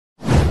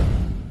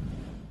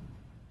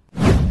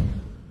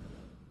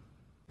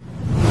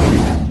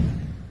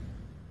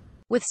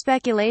With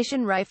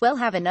speculation rife we'll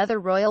have another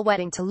royal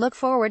wedding to look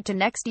forward to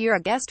next year.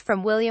 A guest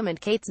from William and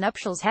Kate's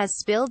nuptials has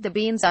spilled the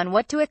beans on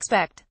what to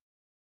expect.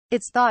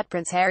 It's thought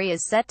Prince Harry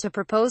is set to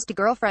propose to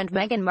girlfriend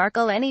Meghan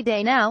Markle any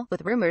day now,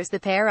 with rumors the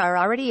pair are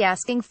already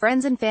asking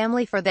friends and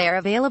family for their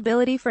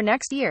availability for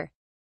next year.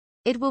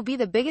 It will be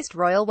the biggest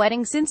royal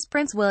wedding since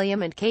Prince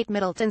William and Kate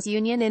Middleton's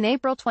union in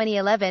April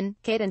 2011.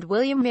 Kate and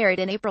William married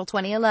in April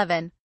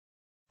 2011.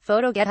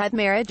 Photographed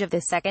marriage of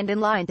the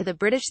second-in-line to the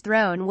British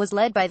throne was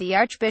led by the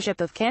Archbishop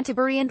of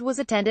Canterbury and was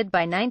attended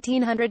by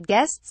 1,900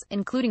 guests,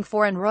 including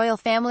foreign royal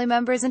family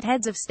members and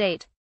heads of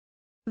state.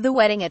 The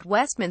wedding at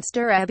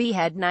Westminster Abbey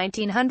had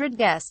 1,900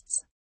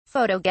 guests.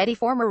 Getty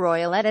former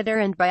royal editor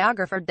and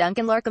biographer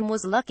Duncan Larkham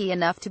was lucky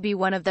enough to be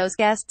one of those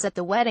guests at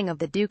the wedding of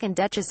the Duke and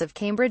Duchess of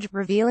Cambridge,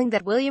 revealing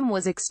that William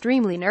was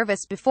extremely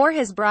nervous before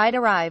his bride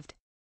arrived.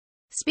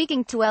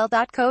 Speaking to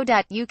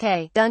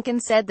Elle.co.uk, Duncan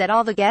said that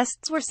all the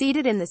guests were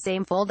seated in the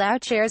same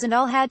fold-out chairs and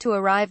all had to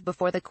arrive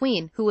before the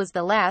Queen, who was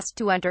the last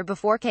to enter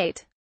before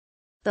Kate.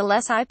 The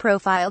less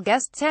high-profile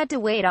guests had to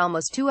wait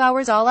almost 2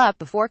 hours all up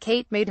before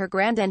Kate made her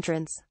grand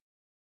entrance.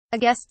 A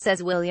guest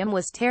says William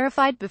was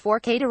terrified before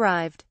Kate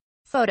arrived.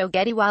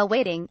 Getty while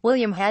waiting,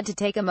 William had to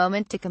take a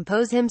moment to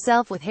compose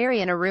himself with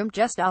Harry in a room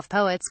just off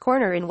Poets'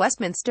 Corner in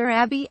Westminster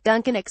Abbey.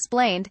 Duncan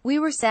explained, "We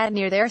were sat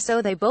near there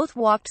so they both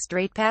walked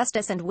straight past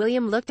us and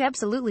William looked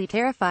absolutely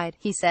terrified,"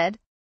 he said.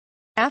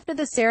 After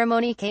the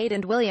ceremony, Kate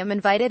and William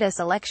invited a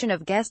selection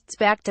of guests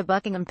back to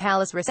Buckingham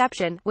Palace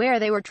reception, where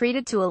they were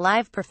treated to a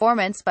live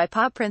performance by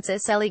pop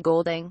princess Ellie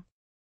Goulding.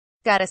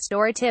 Got a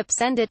story tip?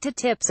 Send it to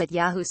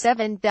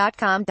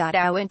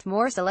tips@yahoo7.com.au. And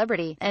more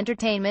celebrity,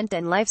 entertainment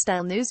and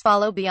lifestyle news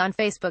follow Be on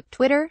Facebook,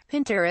 Twitter,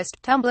 Pinterest,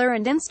 Tumblr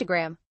and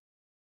Instagram.